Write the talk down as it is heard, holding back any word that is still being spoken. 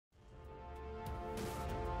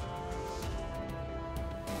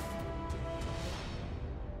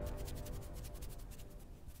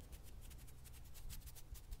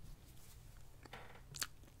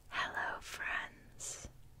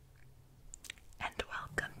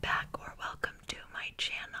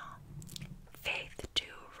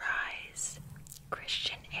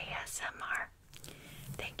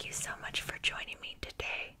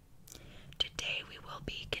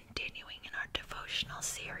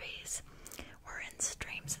Devotional series. We're in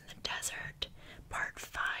Streams in the Desert, Part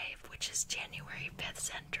 5, which is January 5th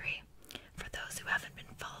century. For those who haven't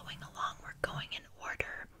been following along, we're going in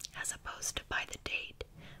order as opposed to by the date,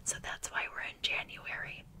 so that's why we're in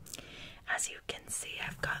January. As you can see,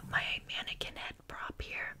 I've got my mannequin head prop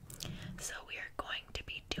here, so we are going to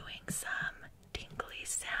be doing some tingly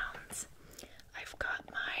sounds. I've got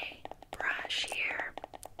my brush here.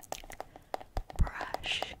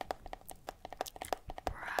 Brush,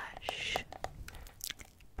 brush,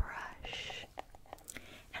 brush.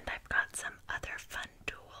 And I've got some other fun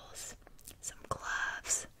tools, some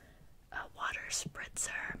gloves, a water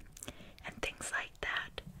spritzer, and things like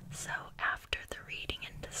that. So after the reading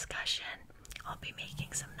and discussion, I'll be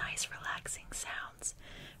making some nice relaxing sounds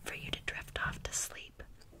for you to drift off to sleep.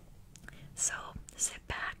 So sit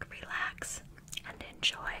back, relax, and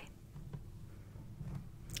enjoy.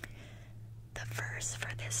 The verse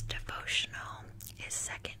for this devotional is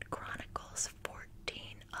 2 Chronicles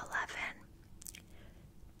 14:11.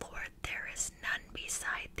 Lord, there is none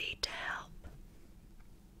beside thee to help.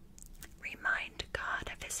 Remind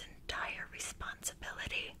God of his entire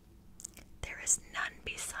responsibility. There is none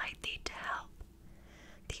beside thee to help.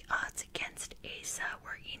 The odds against Asa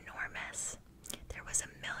were enormous. There was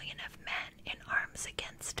 1,000,000 of men in arms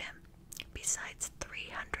against him, besides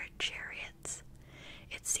 300 chariots.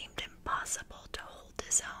 It seemed impossible to hold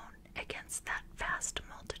his own against that vast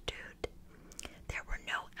multitude. There were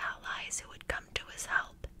no allies who would come to his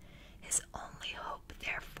help. His only hope,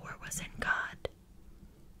 therefore, was in God.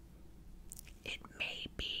 It may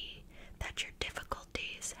be that your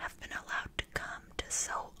difficulties have been allowed to come to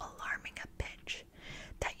so alarming a pitch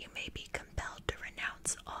that you may be compelled to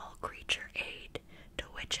renounce all creature aid to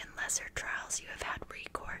which in lesser trials you have had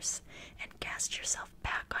recourse, and cast yourself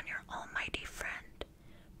back on your almighty friend.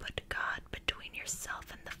 Put God between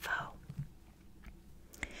yourself and the foe.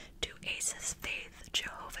 To Asa's faith,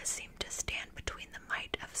 Jehovah seemed to stand between the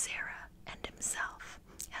might of Zerah and himself,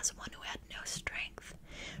 as one who had no strength,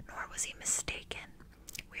 nor was he mistaken.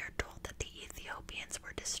 We are told that the Ethiopians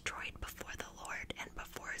were destroyed before the Lord and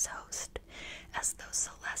before his host, as those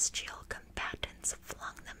celestial combatants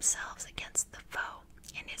flung themselves against the foe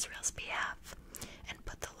in Israel's behalf, and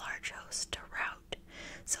put the large host to rout,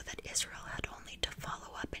 so that Israel had only to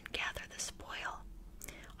follow up and gather the spoil.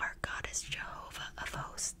 Our God is Jehovah of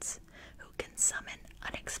hosts, who can summon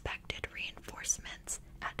unexpected reinforcements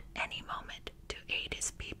at any moment to aid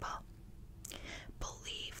his people.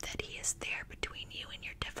 Believe that he is there between you and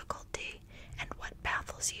your difficulty, and what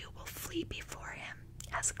baffles you will flee before him,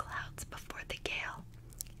 as clouds before the gale.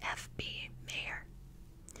 F.B. Mayer.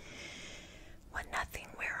 When nothing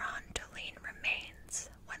whereon to lean remains,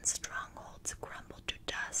 when strongholds crumble to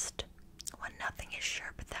dust, when nothing is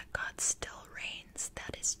sure but that God still reigns,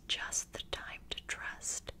 that is just the time to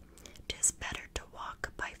trust. 'Tis better to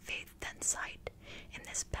walk by faith than sight in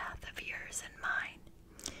this path of yours and mine.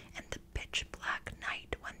 And the pitch-black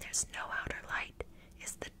night, when there's no outer light,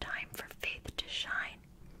 is the time for faith to shine.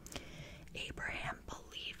 Abraham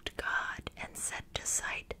believed God and said to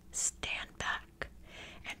sight, stand back,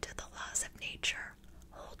 and to the laws of nature,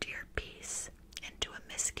 hold your peace, and to a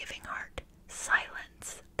misgiving heart,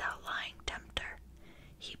 silence, thou lying tempter.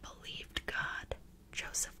 He believed God.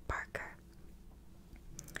 Joseph Parker.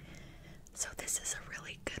 So this is a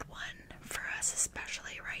really good one for us,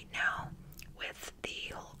 especially right now with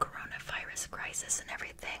the whole coronavirus crisis and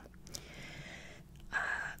everything.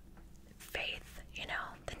 Faith,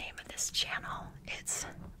 the name of this channel, it's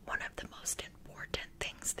one of the most important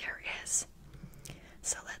things there is.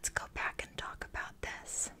 So let's go back and talk about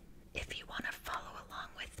this. If you want to follow along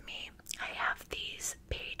with me, I have these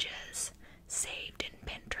pages saved in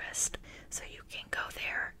Pinterest, so you can go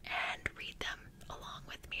there and read them along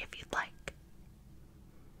with me if you'd like.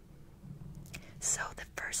 So the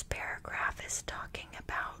first paragraph is talking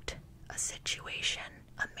about a situation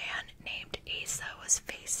a man named Asa was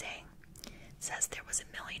facing. It says there was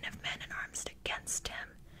 1,000,000 of men in arms against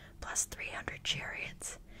him, plus 300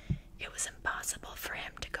 chariots. It was impossible for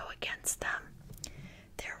him to go against them.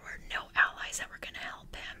 There were no allies that were going to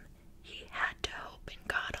help him. He had to hope in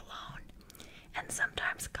God alone. And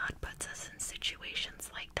sometimes God puts us in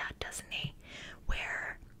situations like that, doesn't he?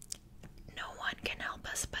 Where no one can help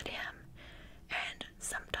us but him. And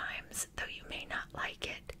sometimes, though you may not like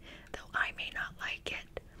it, though I may not like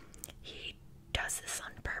it, he does this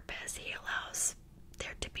on purpose. He allows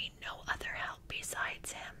there to be no other help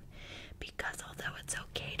besides him, because although it's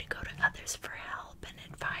okay to go to others for help and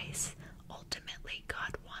advice, ultimately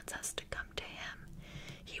God wants us to come to him.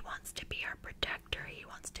 He wants to be our protector. He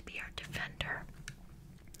wants to be our defender.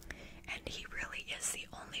 And he really is the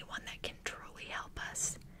only one that can truly help us.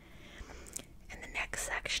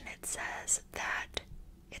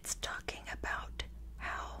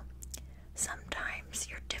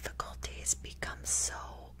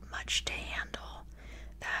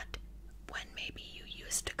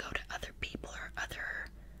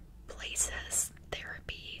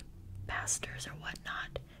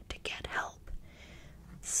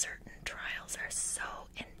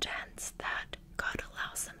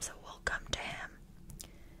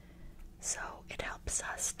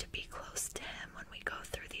 to be close to him when we go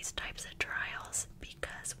through these types of trials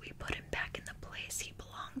because we put him back in the place he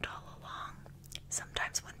belonged all along.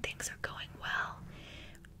 Sometimes when things are going well,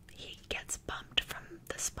 he gets bumped from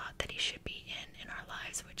the spot that he should be in our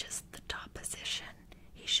lives, which is the top position.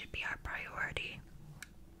 He should be our priority.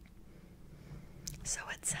 So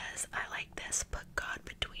it says, I like this, put God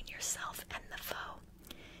between yourself and the foe.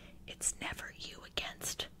 It's never you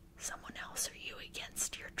against someone else, or you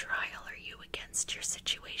against your trial, or you against your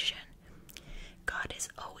situation. God is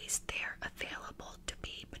always there, available to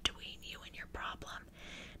be between you and your problem.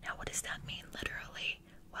 Now, what does that mean literally?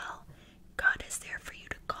 Well, God is there for you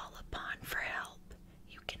to call upon for help.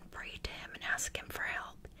 You can pray to him and ask him for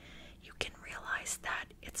help. You can realize that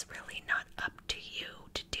it's really not up to you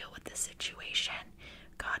to deal with the situation.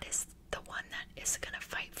 God is the one that is going to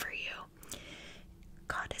fight for you.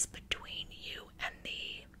 God is between you and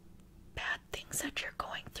the bad things that you're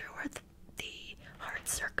going through, or the hard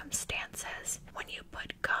circumstances. When you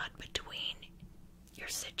put God between your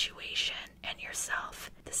situation and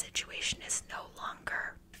yourself, the situation is no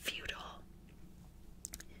longer futile.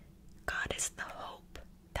 God is the hope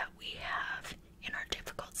that we have in our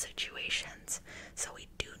difficult situations. So we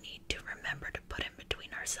do need to remember to put him between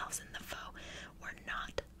ourselves and the foe. We're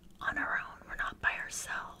not on our own. We're not by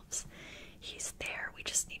ourselves. He's there. We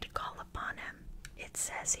just need to call upon him. It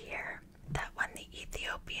says here that when the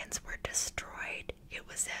Ethiopians were destroyed, it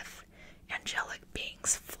was as if angelic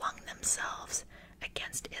beings flung themselves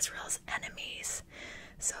against Israel's enemies,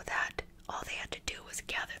 so that all they had to do was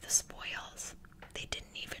gather the spoils. They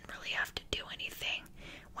didn't even really have to do anything.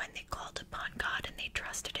 When they called upon God and they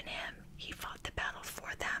trusted in him, he fought the battle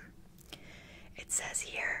for them. It says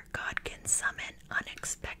here, God can summon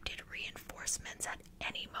unexpected reinforcements at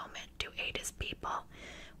any moment to aid his people.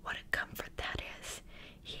 What a comfort that is.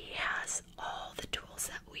 He has all the tools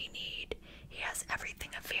that we need. He has everything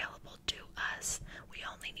available to us. We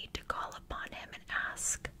only need to call upon him and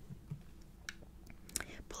ask.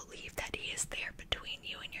 Believe that he is there between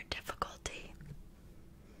you and your difficulty.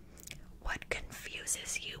 What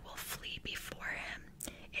confuses you will flee before him.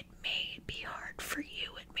 It may be hard for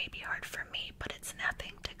you, it may be hard for me, but it's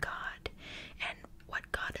nothing to God. And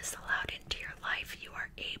what God has allowed into your life, you are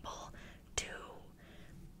able to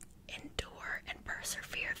endure and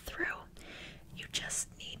persevere through. You just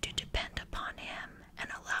need to depend upon him and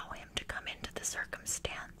allow him to come into the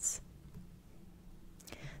circumstance.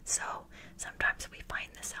 So sometimes we find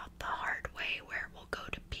this out the hard way, where we'll go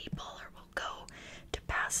to people, or we'll go to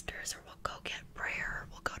pastors, or we'll go get prayer, or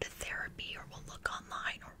we'll go to therapy, or we'll look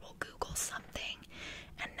online, or we'll Google something,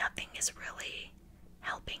 and nothing is really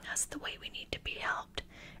helping us the way we need to be helped.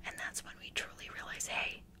 And that's when we truly realize,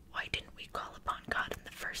 hey, why didn't we call upon God in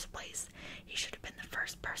the first place? He should have been the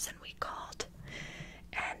first person we called.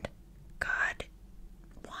 And God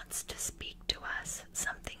wants to speak to us.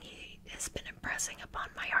 Something he has been impressing upon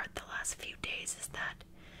my heart the last few days is that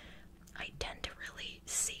I tend to really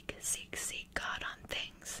seek God on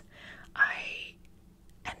things. I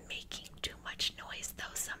am making too much noise,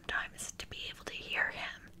 though, sometimes to be able to hear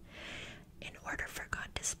him. In order for God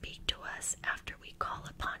to speak to us after we call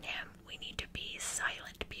upon him, we need to be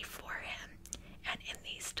silent before him. And in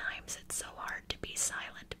these times, it's so hard to be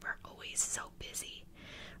silent. We're always so busy.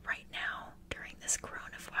 Right now, during this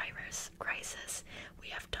coronavirus crisis, we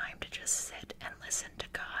have time to just sit and listen to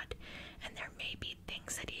God. And there may be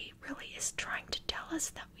things that he really is trying to tell us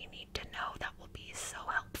that we need to know that will be so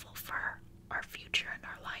helpful for our future and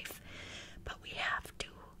our life. But we have to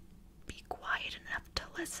be quiet enough to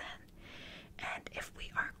listen. And if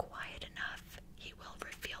we are quiet enough, he will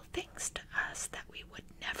reveal things to us that we would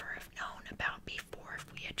never have known about before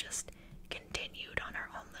if we had just continued on our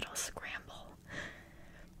own little scramble.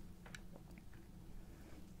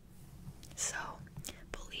 So,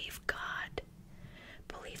 believe God.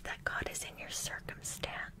 Believe that God is in your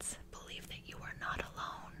circumstance. Believe that you are not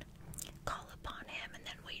alone. Call upon him and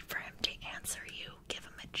then wait for him to answer you. Give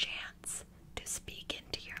him a chance to speak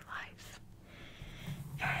into your life.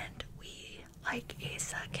 And we, like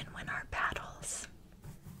Asa, can win our battles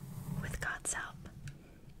with God's help.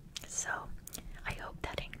 So, I hope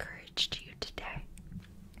that encouraged you today.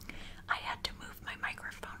 I had to move my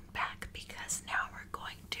microphone back because now we're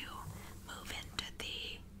going to move into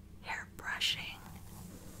the hair brushing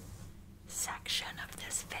section of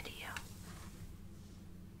this video.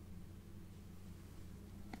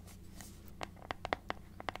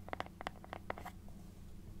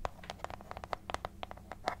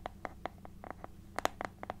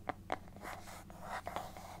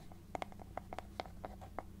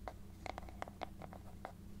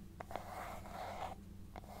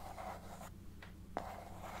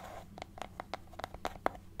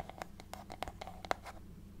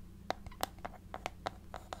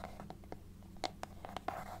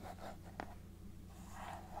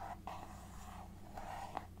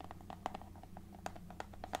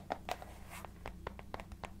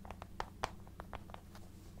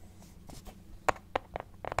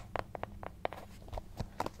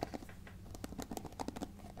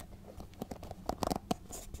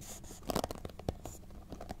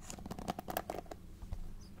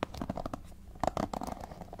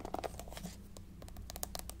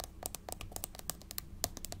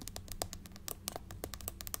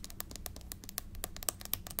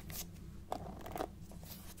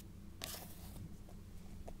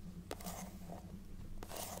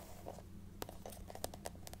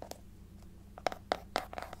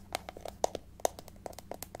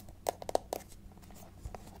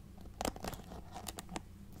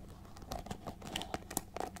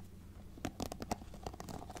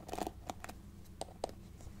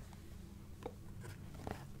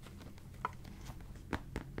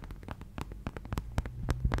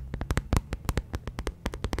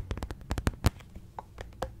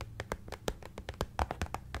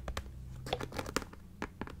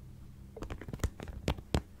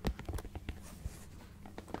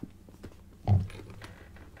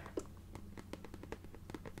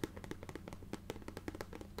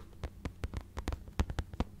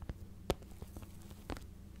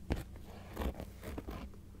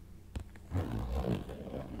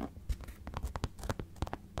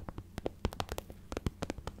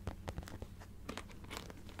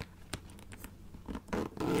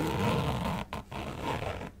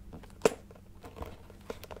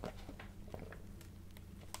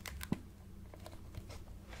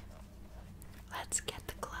 let's get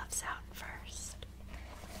the gloves out first.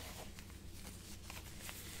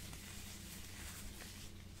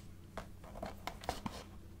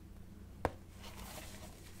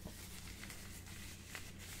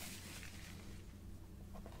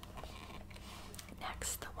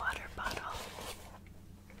 Next, the water bottle.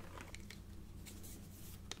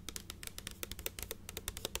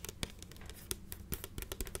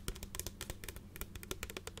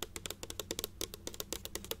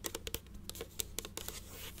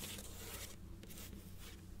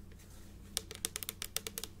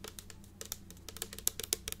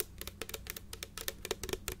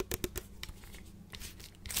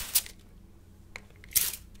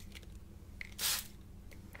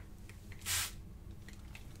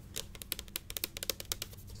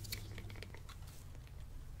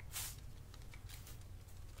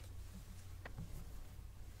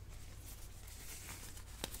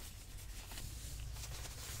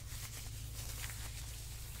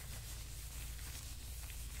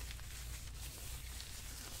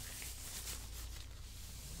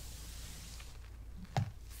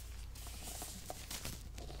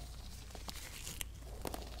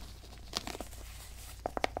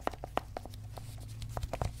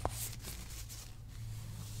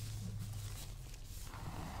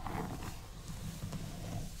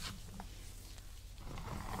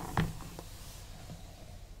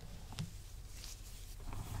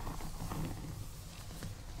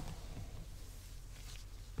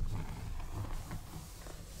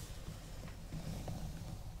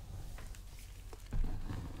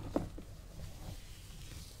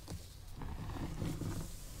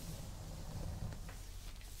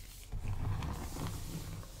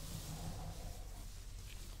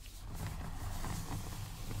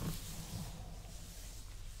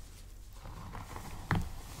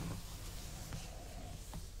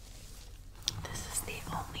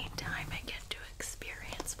 Only time I get to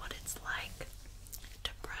experience what it's like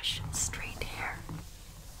to brush straight hair,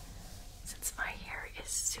 since my hair is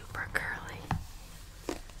super curly.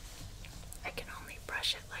 I can only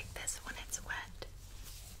brush it like this when it's wet.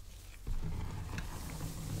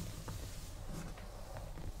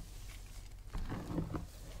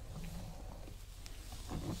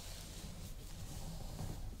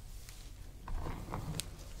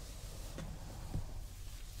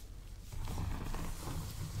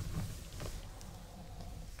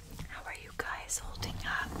 Holding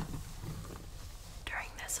up during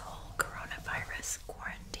this whole coronavirus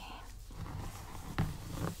quarantine.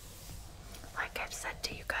 Like I've said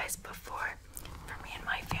to you guys before, for me and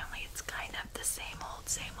my family it's kind of the same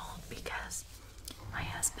old because my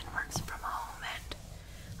husband works from home and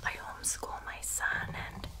I homeschool my son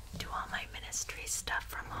and do all my ministry stuff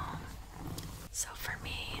from home. So for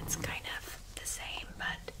me it's kind of the same,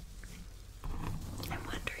 but I'm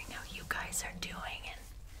wondering how you guys are doing and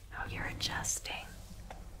how you're adjusting.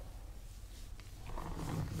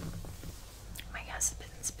 My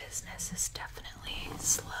husband's business is definitely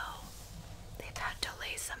slow. They've had to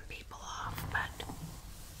lay some people off, but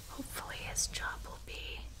hopefully his job will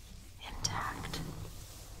be intact.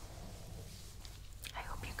 I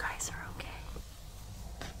hope you guys are okay.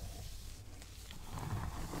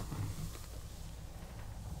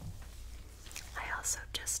 I also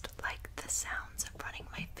just like the sounds of running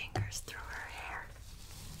my fingers through her hair.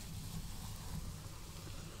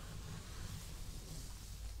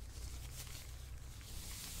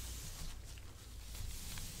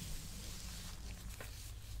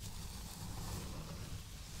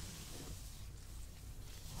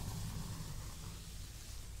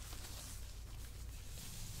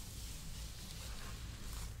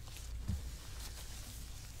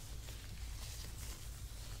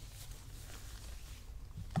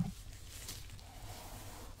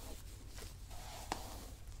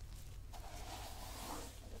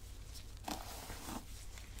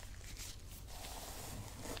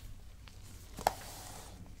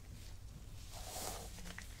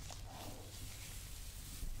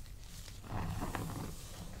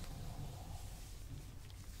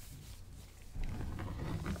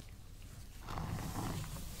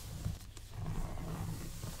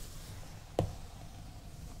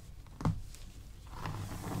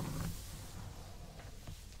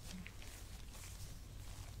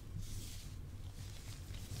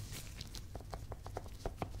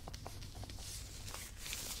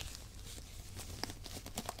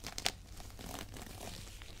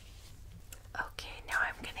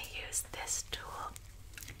 This tool.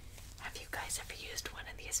 Have you guys ever used one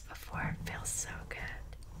of these before? It feels so good.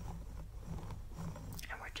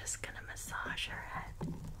 And we're just gonna massage her head.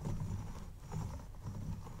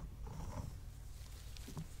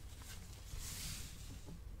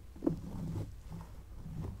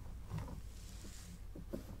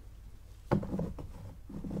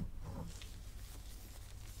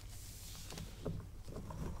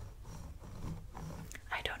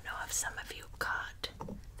 if some of you caught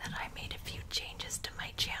that I made a few changes to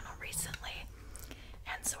my channel recently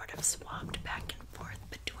and sort of swapped back and forth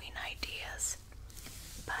between ideas.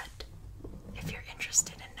 But if you're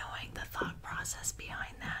interested in knowing the thought process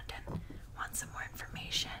behind that and want some more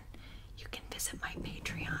information, you can visit my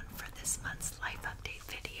Patreon for this month's life update